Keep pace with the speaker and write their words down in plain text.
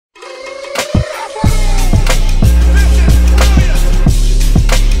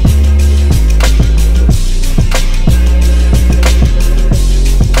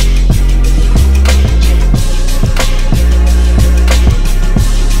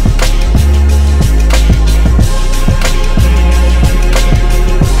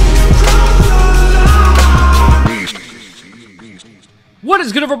What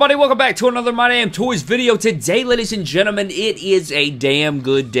is good, everybody? Welcome back to another My Damn Toys video. Today, ladies and gentlemen, it is a damn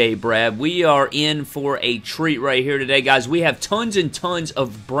good day, Brad. We are in for a treat right here today, guys. We have tons and tons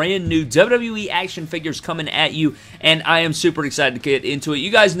of brand new WWE action figures coming at you, and I am super excited to get into it.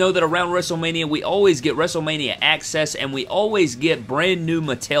 You guys know that around WrestleMania, we always get WrestleMania Access, and we always get brand new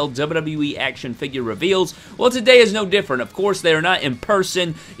Mattel WWE action figure reveals. Well, today is no different. Of course, they are not in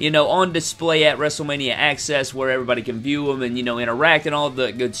person, on display at WrestleMania Access where everybody can view them and, interact and all of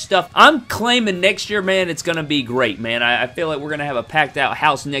the good stuff. I'm claiming next year, man, it's going to be great, man. I feel like we're going to have a packed out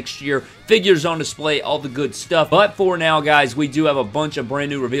house next year. Figures on display, all the good stuff. But for now, guys, we do have a bunch of brand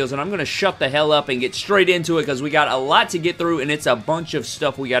new reveals, and I'm going to shut the hell up and get straight into it because we got a lot to get through, and it's a bunch of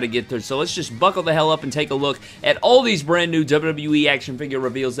stuff we got to get through. So let's just buckle the hell up and take a look at all these brand new WWE action figure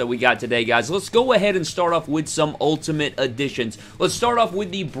reveals that we got today, guys. Let's go ahead and start off with some Ultimate Editions. Let's start off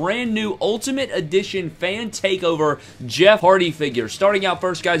with the brand new Ultimate Edition Fan Takeover Jeff Hardy figure. Starting out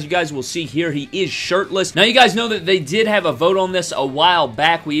first, guys, you guys will see here he is shirtless. Now, you guys know that they did have a vote on this a while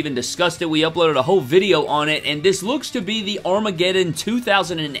back. We even discussed it. We uploaded a whole video on it, and this looks to be the Armageddon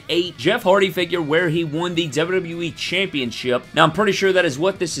 2008 Jeff Hardy figure where he won the WWE Championship. Now, I'm pretty sure that is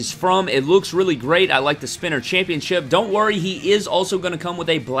what this is from. It looks really great. I like the Spinner Championship. Don't worry, he is also going to come with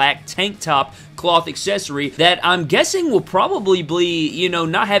a black tank top cloth accessory that I'm guessing will probably be,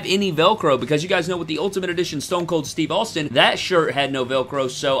 not have any Velcro, because you guys know with the Ultimate Edition Stone Cold Steve Austin, that shirt had no Velcro,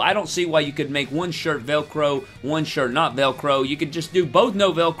 so I don't see why you could make one shirt Velcro, one shirt not Velcro. You could just do both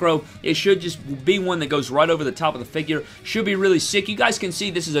no Velcro. It should just be one that goes right over the top of the figure. Should be really sick. You guys can see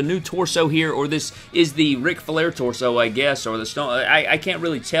this is a new torso here, or this is the Ric Flair torso, I guess, or the Stone. I can't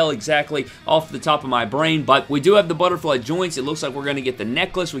really tell exactly off the top of my brain, but we do have the butterfly joints. It looks like we're going to get the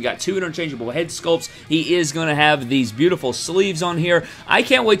necklace. We got two interchangeable head sculpts. He is going to have these beautiful sleeves on here. I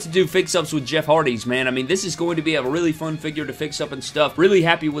can't wait to do fix-ups with Jeff Hardy's, man. I mean, this is going to be a really fun figure to fix up and stuff. Really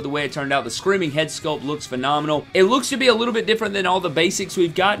happy with the way it turned out. The Screaming head sculpt looks phenomenal. It looks to be a little bit different than all the basics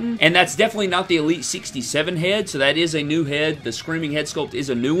we've gotten, and that's definitely not the Elite 67 head, so that is a new head. The Screaming head sculpt is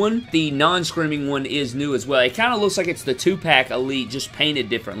a new one. The non-Screaming one is new as well. It kind of looks like it's the 2-pack Elite, just painted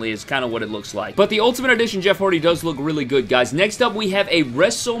differently is kind of what it looks like. But the Ultimate Edition Jeff Hardy does look really good, guys. Next up, we have a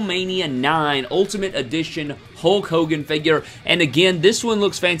WrestleMania 9 Ultimate Edition Hulk Hogan figure, and again, this one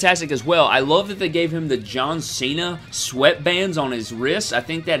looks fantastic as well. I love that they gave him the John Cena sweatbands on his wrists. I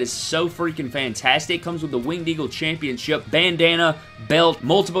think that is so freaking fantastic. Comes with the Winged Eagle Championship, bandana, belt,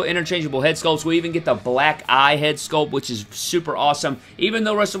 multiple interchangeable head sculpts. We even get the black eye head sculpt, which is super awesome. Even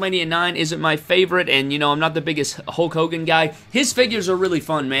though WrestleMania 9 isn't my favorite, and I'm not the biggest Hulk Hogan guy, his figures are really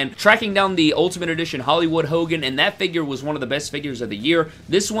fun, man. Tracking down the Ultimate Edition Hollywood Hogan, and that figure was one of the best figures of the year.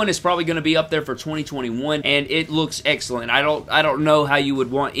 This one is probably going to be up there for 2021, and it looks excellent. I don't know how you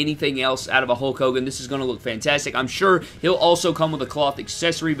would want anything else out of a Hulk Hogan. This is going to look fantastic. I'm sure he'll also come with a cloth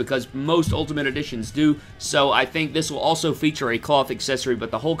accessory because most Ultimate Editions do, so I think this will also feature a cloth accessory,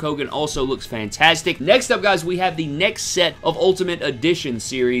 but the Hulk Hogan also looks fantastic. Next up, guys, we have the next set of Ultimate Edition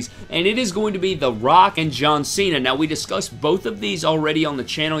series, and it is going to be The Rock and John Cena. Now, we discussed both of these already on the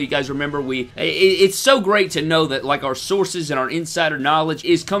channel. You guys remember it's so great to know that, like, our sources and our insider knowledge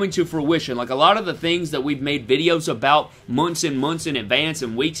is coming to fruition. Like, a lot of the things that we've made videos about months and months in advance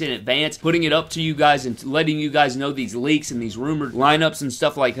and weeks in advance, putting it up to you guys and letting you guys know these leaks and these rumored lineups and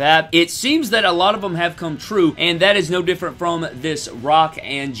stuff like that, it seems that a lot of them have come true, and that is no different from this Rock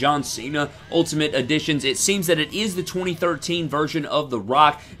and John Cena Ultimate Editions. It seems that it is the 2013 version of The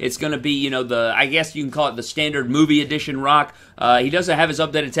Rock. It's going to be, I guess you can call it the standard movie edition Rock. He doesn't have his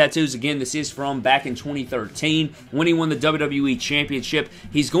updated tattoos. Again, this is from back in 2013 when he won the WWE Championship.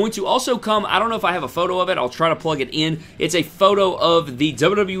 He's going to also come, I don't know if I have a photo of it. I'll try to plug it in. It's a photo of the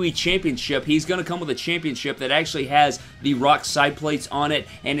WWE Championship. He's going to come with a championship that actually has the Rock side plates on it,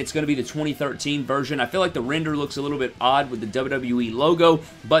 and it's going to be the 2013 version. I feel like the render looks a little bit odd with the WWE logo,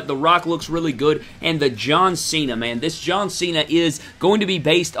 but the Rock looks really good. And the John Cena, man, this John Cena is going to be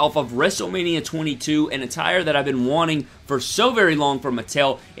based off of WrestleMania 22, an attire that I've been wanting for so very long from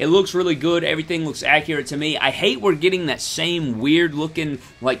Mattel. It looks really good. Everything looks accurate to me. I hate we're getting that same weird looking,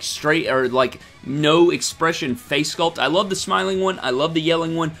 like, straight or like no expression face sculpt. I love the smiling one. I love the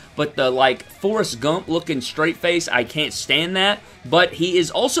yelling one, but the, like, Forrest Gump looking straight face, I can't stand that. But he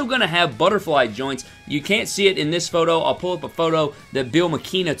is also going to have butterfly joints. You can't see it in this photo. I'll pull up a photo that Bill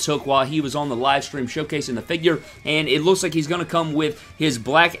McKenna took while he was on the live stream showcasing the figure, and it looks like he's going to come with his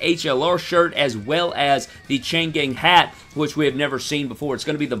black HLR shirt as well as the Chain Gang hat, which we have never seen before. It's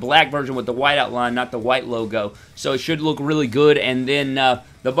going to be the black version with the white outline, not the white logo, so it should look really good. And then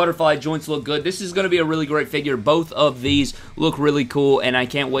The butterfly joints look good. This is going to be a really great figure. Both of these look really cool, and I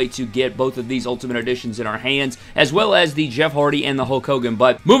can't wait to get both of these Ultimate Editions in our hands, as well as the Jeff Hardy and the Hulk Hogan.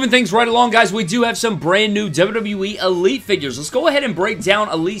 But moving things right along, guys, we do have some brand new WWE Elite figures. Let's go ahead and break down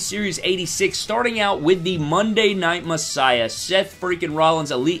Elite Series 86, starting out with the Monday Night Messiah, Seth freaking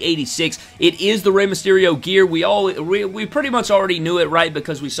Rollins Elite 86. It is the Rey Mysterio gear. We pretty much already knew it, right,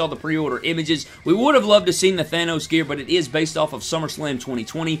 because we saw the pre-order images. We would have loved to have seen the Thanos gear, but it is based off of SummerSlam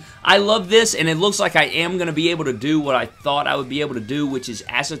 2020. I love this, and it looks like I am going to be able to do what I thought I would be able to do, which is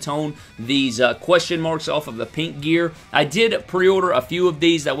acetone these question marks off of the pink gear. I did pre-order a few of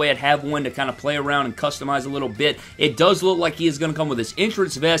these, that way I'd have one to kind of play around and customize a little bit. It does look like he is going to come with his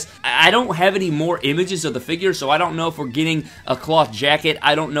entrance vest. I don't have any more images of the figure, so I don't know if we're getting a cloth jacket.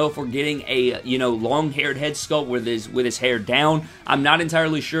 I don't know if we're getting a, long-haired head sculpt with his hair down. I'm not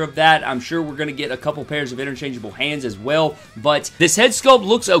entirely sure of that. I'm sure we're going to get a couple pairs of interchangeable hands as well, but this head sculpt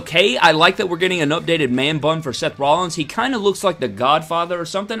looks okay. I like that we're getting an updated man bun for Seth Rollins. He kind of looks like the Godfather or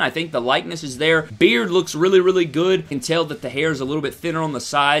something. I think the likeness is there. Beard looks really, really good. You can tell that the hair is a little bit thinner on the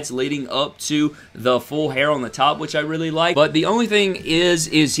sides leading up to the full hair on the top, which I really like. But the only thing is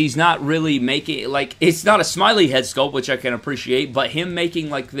he's not really making, like, it's not a smiley head sculpt, which I can appreciate, but him making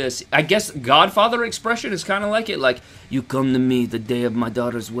like this, I guess, Godfather expression is kind of like it, like, you come to me the day of my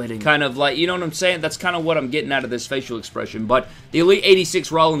daughter's wedding. Kind of like, you know what I'm saying? That's kind of what I'm getting out of this facial expression. But the Elite 86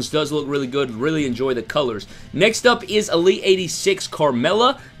 Rollins does look really good. Really enjoy the colors. Next up is Elite 86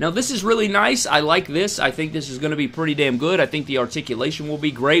 Carmella. Now, this is really nice. I like this. I think this is going to be pretty damn good. I think the articulation will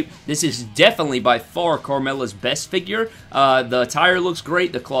be great. This is definitely by far Carmella's best figure. The attire looks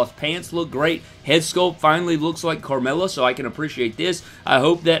great. The cloth pants look great. Head sculpt finally looks like Carmella, so I can appreciate this. I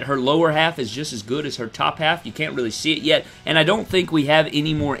hope that her lower half is just as good as her top half. You can't really see it yet, and I don't think we have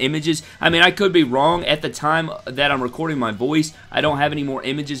any more images. I mean, I could be wrong. At the time that I'm recording my voice, I don't have any more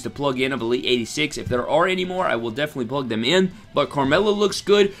images to plug in of Elite 86. If there are any more, I will definitely plug them in, but Carmella looks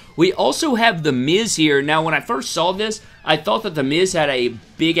good. We also have The Miz here. Now, when I first saw this, I thought that The Miz had a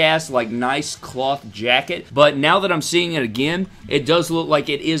big-ass, like, nice cloth jacket, but now that I'm seeing it again, it does look like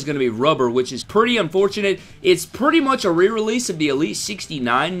it is going to be rubber, which is pretty unfortunate. It's pretty much a re-release of the Elite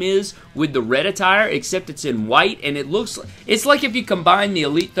 69 Miz with the red attire, except it's in white, and it's like if you combine the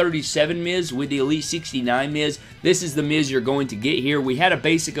Elite 37 Miz with the Elite 69 Miz, this is the Miz you're going to get here. We had a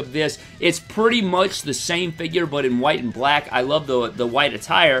basic of this. It's pretty much the same figure, but in white and black. I love the white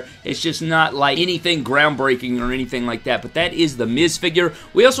attire. It's just not like anything groundbreaking or anything like that, but that is the Miz figure.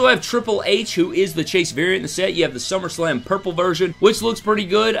 We also have Triple H, who is the Chase variant in the set. You have the SummerSlam purple version, which looks pretty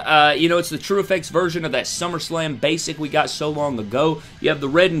good. It's the True Effects version of that SummerSlam basic we got so long ago. You have the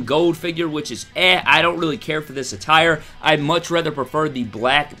red and gold figure, which is I don't really care for this attire. I'd much rather prefer the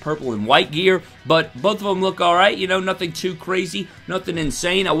black, purple, and white gear, but both of them look alright. Nothing too crazy, nothing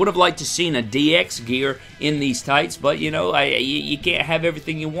insane. I would have liked to seen a DX gear in these tights, but, you can't have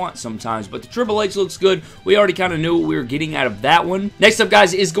everything you want sometimes. But the Triple H looks good. We already kind of knew what we were getting out of that one. Next up,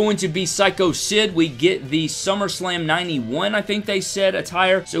 guys, is going to be Psycho Sid. We get the SummerSlam 91, I think they said,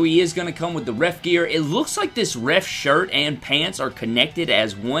 attire, so he is going to come with the ref gear. It looks like this ref shirt and pants are connected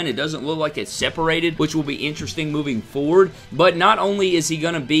as one. It doesn't look like it's separated, which will be interesting moving forward. But not only is he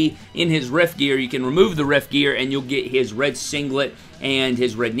going to be in his ref gear, you can remove the ref gear and you'll get his red singlet and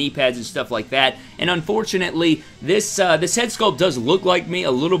his red knee pads and stuff like that. And unfortunately, this head sculpt does look like me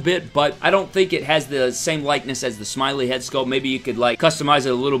a little bit, but I don't think it has the same likeness as the smiley head sculpt. Maybe you could like customize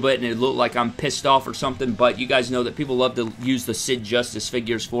it a little bit and it look like I'm pissed off or something, but you guys know that people love to use the Sid Justice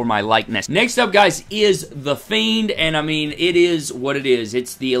figures for my likeness. Next up, guys, is The Fiend, and I mean, it is what it is.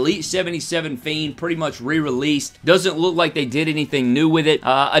 It's the Elite 77 Fiend, pretty much re-released. Doesn't look like they did anything new with it.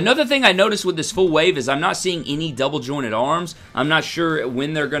 Another thing I noticed with this full wave is I'm not seeing any double jointed arms. I'm not sure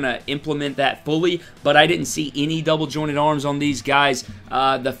when they're going to implement that fully, but I didn't see any double jointed arms on these guys.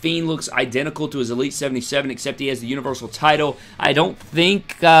 The Fiend looks identical to his Elite 77, except he has the Universal title. I don't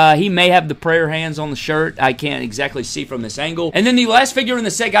think he may have the prayer hands on the shirt. I can't exactly see from this angle. And then the last figure in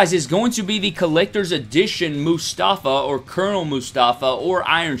the set, guys, is going to be the Collector's Edition Mustafa, or Colonel Mustafa, or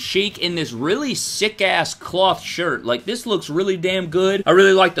Iron Sheik, in this really sick-ass cloth shirt. Like, this looks really damn good. I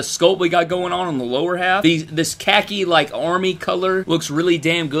really like the sculpt we got going on the lower half. This khaki, like, army color looks really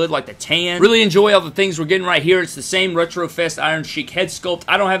damn good, like the tan. Really enjoy all the things we're getting right here. It's the same Retrofest Iron Sheik head sculpt.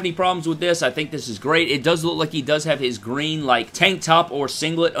 I don't have any problems with this. I think this is great. It does look like he does have his green, like, tank top or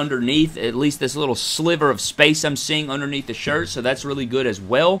singlet underneath. At least this little sliver of space I'm seeing underneath the shirt, so that's really good as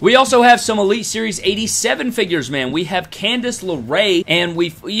well. We also have some Elite Series 87 figures, man. We have Candice LeRae, and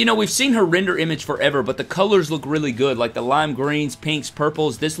we've seen her render image forever, but the colors look really good, like the lime greens, pinks,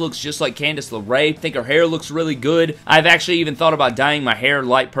 purples. This looks just like Candice LeRae. I think her hair looks really good. I've actually even thought about about dyeing my hair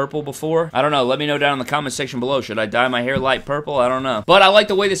light purple before. I don't know. Let me know down in the comment section below. Should I dye my hair light purple? I don't know. But I like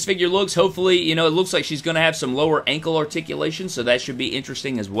the way this figure looks. Hopefully, you know, it looks like she's going to have some lower ankle articulation, so that should be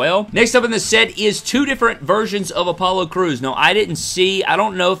interesting as well. Next up in the set is two different versions of Apollo Crews. Now, I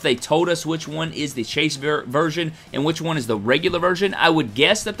don't know if they told us which one is the chase version and which one is the regular version. I would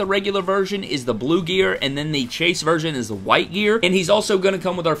guess that the regular version is the blue gear and then the chase version is the white gear. And he's also going to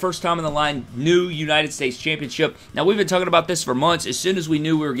come with our first time in the line new United States Championship. Now, we've been talking about this for months. As soon as we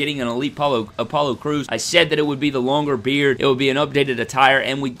knew we were getting an Elite Apollo Crews, I said that it would be the longer beard, it would be an updated attire,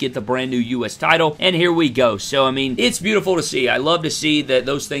 and we'd get the brand new U.S. title. And here we go. So, I mean, it's beautiful to see. I love to see that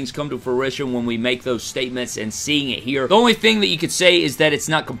those things come to fruition when we make those statements, and seeing it here. The only thing that you could say is that it's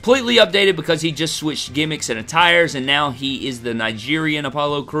not completely updated because he just switched gimmicks and attires, and now he is the Nigerian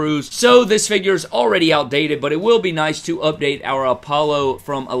Apollo Crews. So this figure is already outdated, but it will be nice to update our Apollo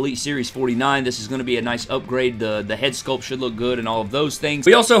from Elite Series 49. This is going to be a nice upgrade. The head sculpt should look good and all of those things.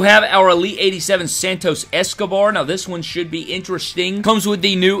 We also have our Elite 87 Santos Escobar. Now this one should be interesting. Comes with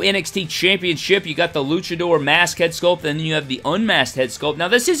the new NXT Championship. You got the Luchador mask head sculpt, and then you have the unmasked head sculpt. Now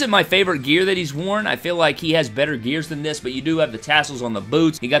this isn't my favorite gear that he's worn. I feel like he has better gears than this, but you do have the tassels on the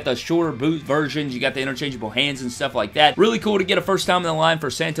boots. You got the shorter boot versions. You got the interchangeable hands and stuff like that. Really cool to get a first time in the line for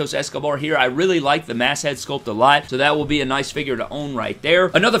Santos Escobar here. I really like the mask head sculpt a lot, so that will be a nice figure to own right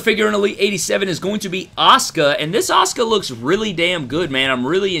there. Another figure in Elite 87 is going to be Asuka, and this Asuka looks really damn good, man. I'm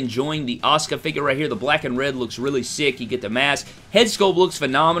really enjoying the Asuka figure right here. The black and red looks really sick. You get the mask. Head sculpt looks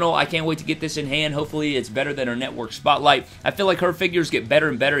phenomenal. I can't wait to get this in hand. Hopefully it's better than her Network Spotlight. I feel like her figures get better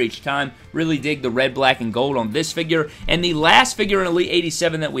and better each time. Really dig the red, black, and gold on this figure. And the last figure in Elite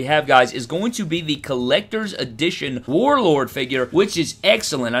 87 that we have, guys, is going to be the Collector's Edition Warlord figure, which is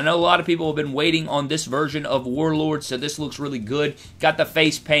excellent. I know a lot of people have been waiting on this version of Warlord, so this looks really good. Got the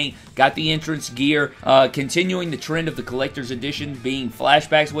face paint, got the entrance gear, continuing the trend of the Collector's Edition being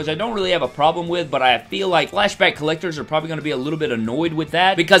flashbacks, which I don't really have a problem with, but I feel like flashback collectors are probably going to be a little bit annoyed with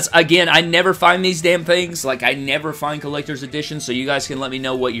that, because, again, I never find these damn things. Like, I never find Collector's Editions, so you guys can let me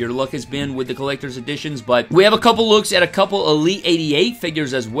know what your luck has been with the Collector's Editions. But we have a couple looks at a couple Elite 88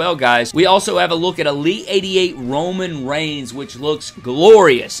 figures as well, guys. We also have a look at Elite 88 Roman Reigns, which looks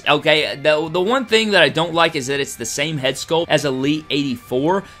glorious. Okay, the one thing that I don't like is that it's the same head sculpt as Elite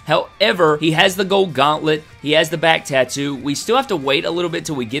 84. However, he has the gold gauntlet. He has the back tattoo. We still have to wait a little bit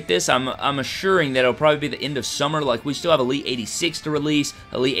till we get this. I'm assuring that it'll probably be the end of summer. Like, we still have Elite 86 to release,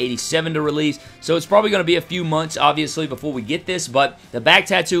 Elite 87 to release. So it's probably going to be a few months, obviously, before we get this. But the back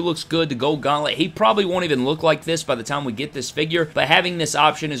tattoo looks good. The gold gauntlet, he probably won't even look like this by the time we get this figure. But having this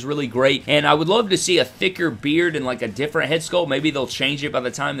option is really great. And I would love to see a thicker beard and like a different head sculpt. Maybe they'll change it by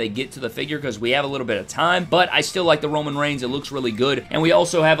the time they get to the figure because we have a little bit of time. But I still like the Roman Reigns. It looks really good. And we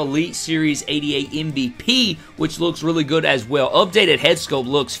also have Elite Series 88 MVP, which looks really good as well. Updated head sculpt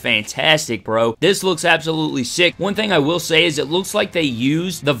looks fantastic, bro. This looks absolutely sick. One thing I will say is it looks like they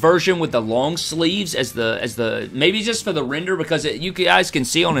used the version with the long sleeves as the maybe just for the render, because you guys can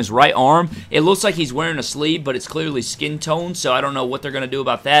see on his right arm, it looks like he's wearing a sleeve, but it's clearly skin tone, so I don't know what they're going to do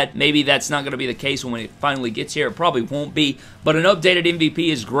about that. Maybe that's not going to be the case when it finally gets here. It probably won't be, but an updated MVP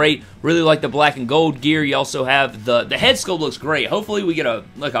is great. Really like the black and gold gear. You also have the head sculpt looks great. Hopefully we get a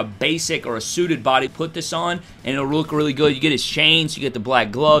basic or a suited body put this on, and it'll look really good. You get his chains, you get the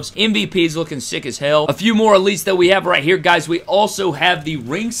black gloves. MVP is looking sick as hell. A few more elites that we have right here, guys. We also have the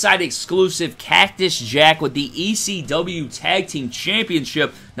ringside exclusive Cactus Jack with the ECW Tag Team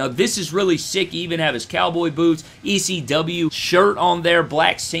Championship. Now, this is really sick. You even have his cowboy boots, ECW shirt on there,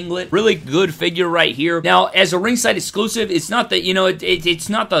 black singlet. Really good figure right here. Now, as a ringside exclusive, it's not that, you know, it's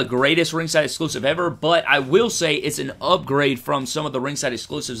not the greatest ringside exclusive ever, but I will say it's an upgrade from some of the ringside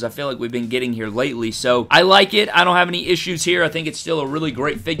exclusives I feel like we've been getting here lately. So, I like it. I don't have any issues here. I think it's still a really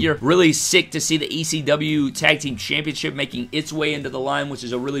great figure. Really sick to see the ECW Tag Team Championship making its way into the line, which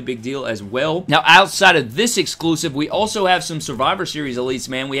is a really big deal as well. Now, outside of this exclusive, we also have some Survivor Series elites,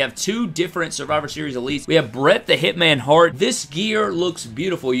 man. We have two different Survivor Series elites. We have Bret the Hitman Hart. This gear looks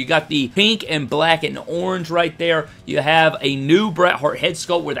beautiful. You got the pink and black and orange right there. You have a new Bret Hart head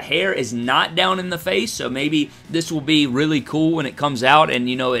sculpt where the hair is not down in the face, so maybe this will be really cool when it comes out and,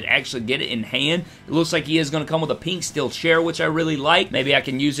 you know, it actually get it in hand. It looks like he is going to come with a pink steel chair, which I really like. Maybe I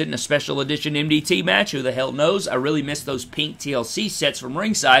can use it in a special edition MDT match. Who the hell knows? I really miss those pink TLC sets from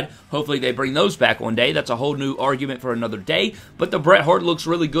ringside. Hopefully they bring those back one day. That's a whole new argument for another day, but the Bret Hart looks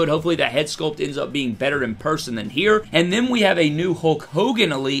really good. Hopefully that head sculpt ends up being better in person than here. And then we have a new Hulk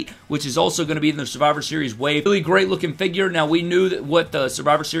Hogan Elite, which is also going to be in the Survivor Series wave. Really great looking figure. Now, we knew that what the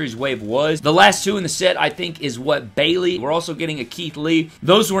Survivor Series wave was. The last two in the set, I think, is what Bailey. We're also getting a Keith Lee.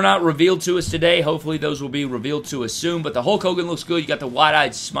 Those were not revealed to us today. Hopefully those will be revealed to us soon. But the Hulk Hogan looks good. You got the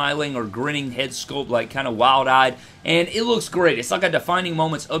wide-eyed smiling or grinning head sculpt, like kind of wild-eyed. And it looks great. It's like a Defining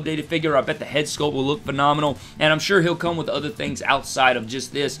Moments updated figure. I bet the head sculpt will look phenomenal. And I'm sure he'll come with other things outside of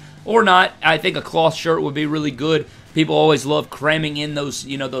just this. Or not. I think a cloth shirt would be really good. People always love cramming in those,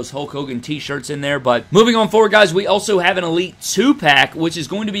 you know, those Hulk Hogan t-shirts in there. But moving on forward, guys, we also have an Elite 2-pack, which is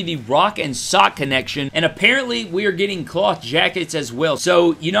going to be the Rock and Sock connection. And apparently, we are getting cloth jackets as well.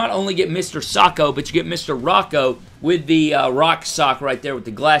 So, you not only get Mr. Socko, but you get Mr. Rocco with the Rock sock right there with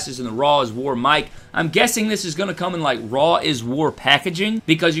the glasses and the Raw is War mic. I'm guessing this is going to come in like Raw is War packaging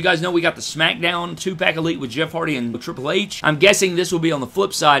because you guys know we got the SmackDown 2-pack Elite with Jeff Hardy and Triple H. I'm guessing this will be on the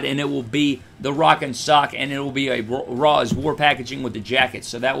flip side and it will be the Rock and Sock and it will be a Raw is War packaging with the jackets.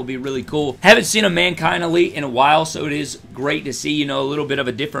 So that will be really cool. Haven't seen a Mankind Elite in a while, so it is great to see, you know, a little bit of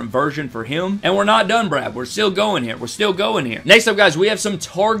a different version for him. And we're not done, Brad. We're still going here. We're still going here. Next up, guys, we have some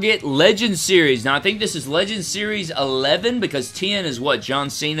Target Legend Series. Now, I think this is Legend Series 11 because 10 is what? John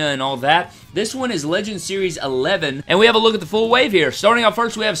Cena and all that. This one is Legend Series 11, and we have a look at the full wave here. Starting off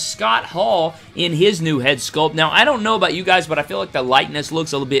first, we have Scott Hall in his new head sculpt. Now, I don't know about you guys, but I feel like the likeness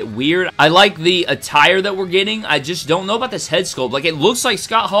looks a little bit weird. I like the attire that we're getting. I just don't know about this head sculpt. Like, it looks like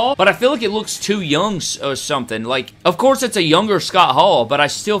Scott Hall, but I feel like it looks too young or something. Like, of course, it's a younger Scott Hall, but I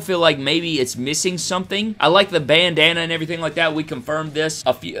still feel like maybe it's missing something. I like the bandana and everything like that. We confirmed this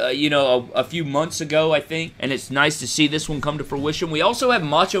a few, a few months ago, I think, and it's nice to see this one come to fruition. We also have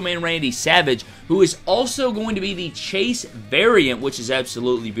Macho Man Randy Savage, who is also going to be the Chase variant, which is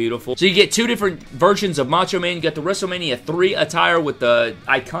absolutely beautiful. So you get two different versions of Macho Man. You got the WrestleMania 3 attire with the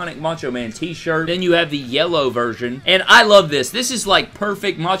iconic Macho Man t-shirt. Then you have the yellow version. And I love this. This is like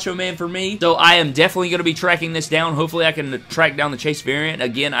perfect Macho Man for me. So I am definitely going to be tracking this down. Hopefully I can track down the Chase variant.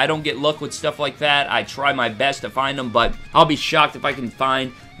 Again, I don't get luck with stuff like that. I try my best to find them, but I'll be shocked if I can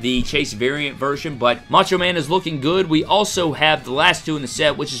find the Chase variant version, but Macho Man is looking good. We also have the last two in the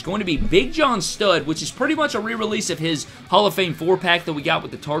set, which is going to be Big John Studd, which is pretty much a re-release of his Hall of Fame 4-pack that we got with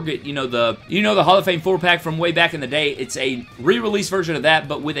the Target, the Hall of Fame 4-pack from way back in the day. It's a re-release version of that,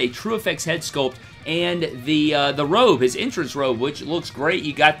 but with a True Effects head sculpt and the robe, his entrance robe, which looks great.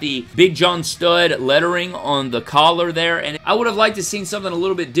 You got the Big John Studd lettering on the collar there, and I would have liked to have seen something a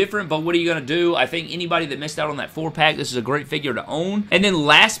little bit different, but what are you going to do? I think anybody that missed out on that 4-pack, this is a great figure to own. And then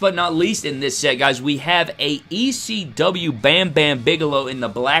last but not least in this set, guys, we have a ECW Bam Bam Bigelow in the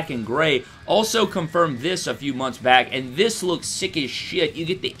black and gray. Also confirmed this a few months back, and this looks sick as shit. You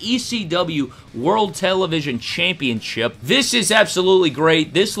get the ECW World Television Championship. This is absolutely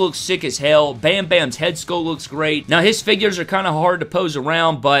great. This looks sick as hell. Bam Bam's head sculpt looks great. Now, his figures are kind of hard to pose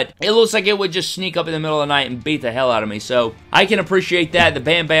around, but it looks like it would just sneak up in the middle of the night and beat the hell out of me, so I can appreciate that. The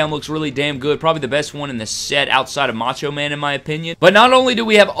Bam Bam looks really damn good. Probably the best one in the set outside of Macho Man, in my opinion. But not only do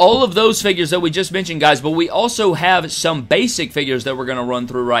we have all of those figures that we just mentioned, guys, but we also have some basic figures that we're going to run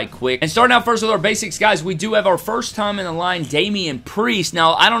through right quick. And starting out first with our basics, guys, we do have our first time in the line, Damian Priest.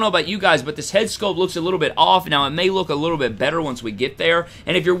 Now, I don't know about you guys, but this head sculpt looks a little bit off. Now, it may look a little bit better once we get there.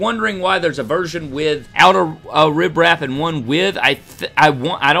 And if you're wondering why there's a version with outer rib wrap and one with, I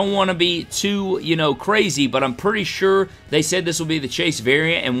don't want to be too, crazy, but I'm pretty sure they said this will be the Chase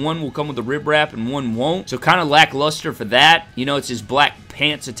variant, and one will come with the rib wrap and one won't. So kind of lackluster for that. It's his black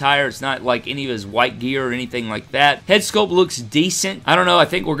pants attire. It's not like any of his white gear or anything like that. Head sculpt looks decent. I don't know. I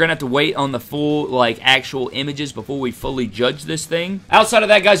think we're going to have to wait on the full, actual images before we fully judge this thing. Outside of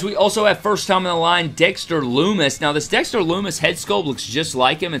that, guys, we also have first time in the line, Dexter Lumis. Now, this Dexter Lumis head sculpt looks just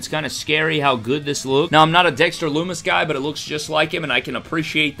like him. It's kind of scary how good this looks. Now, I'm not a Dexter Lumis guy, but it looks just like him, and I can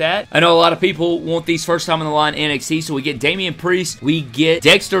appreciate that. I know a lot of people want these first time in the line NXT, so we get Damian Priest, we get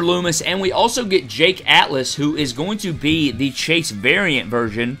Dexter Lumis, and we also get Jake Atlas, who is going to be the Chase variant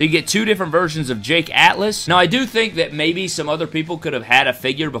version. You get two different versions of Jake Atlas. Now, I do think that maybe some other people could have had a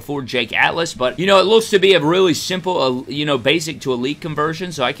figure before Jake Atlas, but, it looks to be a really simple, basic to elite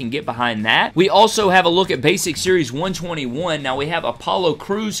conversion, so I can get behind that. We also have a look at Basic Series 121. Now, we have Apollo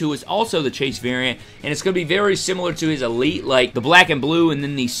Crews, who is also the Chase variant, and it's going to be very similar to his elite, like the black and blue and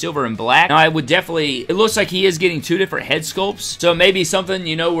then the silver and black. Now, I would definitely, it looks like he is getting two different head sculpts, so maybe something,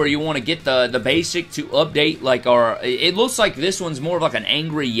 where you want to get the basic to update, it looks like this one's more of like an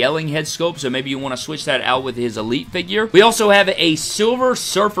angry yelling head sculpt, so maybe you want to switch that out with his Elite figure. We also have a Silver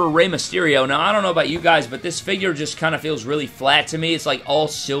Surfer Rey Mysterio. Now, I don't know about you guys, but this figure just kind of feels really flat to me. It's like all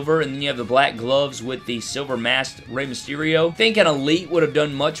silver, and then you have the black gloves with the silver masked Rey Mysterio. I think an Elite would have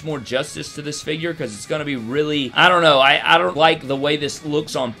done much more justice to this figure because it's going to be really, I don't know, I don't like the way this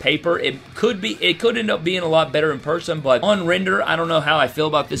looks on paper. It could end up being a lot better in person, but on render, I don't know how I feel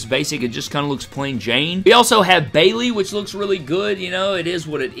about this basic. It just kind of looks plain Jane. We also have Bayley, which looks really good. You know, it is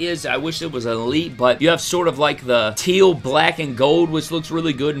what it is. I wish it was an Elite, but you have sort of like the teal, black, and gold, which looks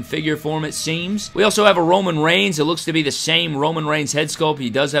really good in figure form, it seems. We also have a Roman Reigns. It looks to be the same Roman Reigns head sculpt. He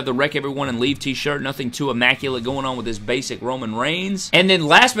does have the Wreck Everyone and Leave t-shirt. Nothing too immaculate going on with this basic Roman Reigns. And then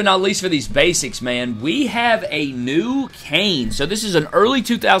last but not least for these basics, man, we have a new Kane. So this is an early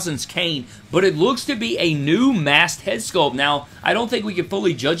 2000s Kane, but it looks to be a new masked head sculpt. Now, I don't think we can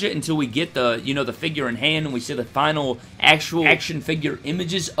fully judge it until we get the, you know, the figure in hand and we see the final actual action figure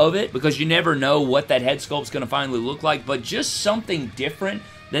images of it, because you never know what that head sculpt's going to finally look like, but just something different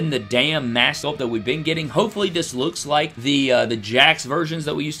than the damn mask sculpt that we've been getting. Hopefully this looks like the Jax versions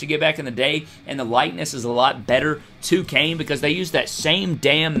that we used to get back in the day, and the likeness is a lot better to Kane because they used that same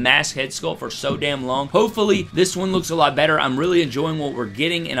damn mask head sculpt for so damn long. Hopefully this one looks a lot better. I'm really enjoying what we're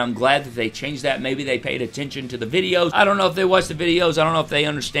getting, and I'm glad that they changed that. Maybe they paid attention to the videos. I don't know if they watched the videos. I don't know if they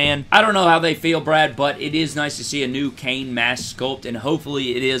understand. I don't know how they feel, Brad, but it is nice to see a new Kane mask sculpt, and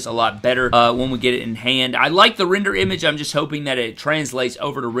hopefully it is a lot better when we get it in hand. I like the render image. I'm just hoping that it translates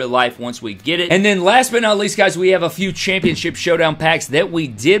over to real life once we get it. And then last but not least, guys, we have a few Championship Showdown packs that we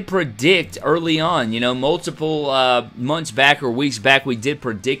did predict early on. You know, multiple months back or weeks back, we did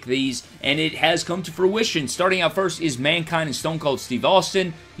predict these, and it has come to fruition. Starting out first is Mankind and Stone Cold Steve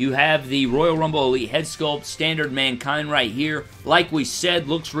Austin. You have the Royal Rumble Elite head sculpt, standard Mankind right here. Like we said,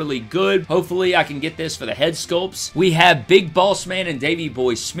 looks really good. Hopefully I can get this for the head sculpts. We have Big Boss Man and Davey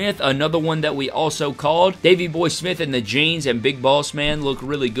Boy Smith, another one that we also called. Davey Boy Smith and the jeans and Big Boss Man look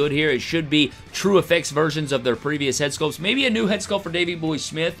really good here. It should be True Effects versions of their previous head sculpts. Maybe a new head sculpt for Davey Boy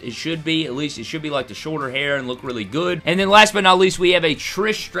Smith. It should be. At least it should be like the shorter hair and look really good. And then last but not least, we have a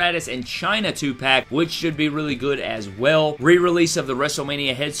Trish Stratus and Chyna 2-pack, which should be really good as well. Re-release of the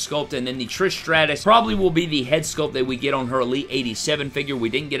WrestleMania head sculpt, and then the Trish Stratus probably will be the head sculpt that we get on her Elite 87 figure. We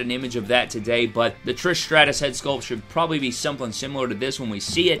didn't get an image of that today, but the Trish Stratus head sculpt should probably be something similar to this when we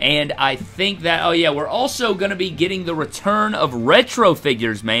see it. And I think that, oh yeah, we're also going to be getting the return of retro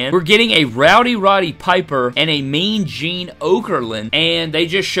figures, man. We're getting a Rowdy Roddy Piper and a Mean Gene Okerlund, and they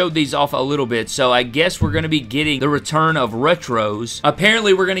just showed these off a little bit, so I guess we're going to be getting the return of retros.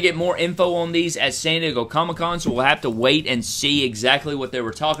 Apparently, we're going to get more info on these at San Diego Comic-Con, so we'll have to wait and see exactly what they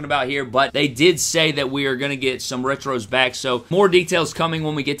were talking about here, but they did say that we are going to get some retros back, so more details coming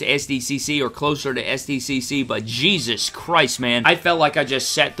when we get to SDCC or closer to SDCC, but Jesus Christ, man, I felt like I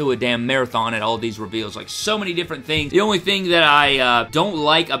just sat through a damn marathon at all these reveals, like so many different things. The only thing that I don't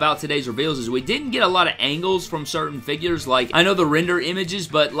like about today's reveals is we didn't get a lot of angles from certain figures. Like, I know the render images,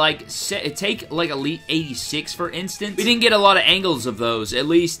 but like, take like Elite 86 for instance. We didn't get a lot of angles of those, at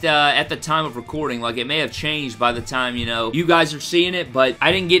least at the time of recording. Like, it may have changed by the time, you know, you guys are seeing it, but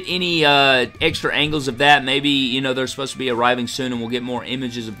I didn't get any extra angles of that. Maybe, you know, they're supposed to be arriving soon and we'll get more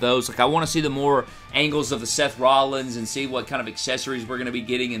images of those. Like, I want to see the more angles of the Seth Rollins and see what kind of accessories we're going to be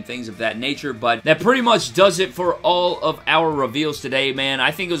getting and things of that nature, but that pretty much does it for all of our reveals today, man.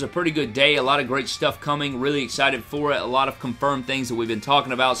 I think it was a pretty good day, a lot of great stuff coming, really excited for it, a lot of confirmed things that we've been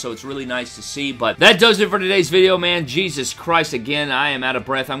talking about, so it's really nice to see, but that does it for today's video, man. Jesus Christ, again, I am out of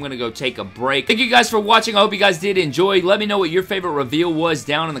breath. I'm going to go take a break. Thank you guys for watching. I hope you guys did enjoy. Let me know what your favorite reveal was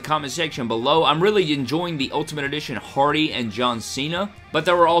down in the comment section below. I'm really enjoying the Ultimate Edition Hardy and John Cena, but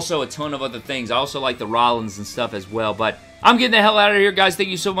there were also a ton of other things. I also like the Rollins and stuff as well, but I'm getting the hell out of here, guys. Thank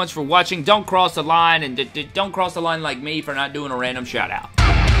you so much for watching. Don't cross the line, and don't cross the line like me for not doing a random shout-out.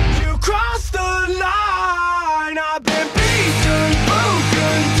 You crossed the line. I've been beaten,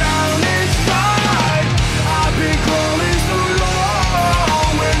 broken down.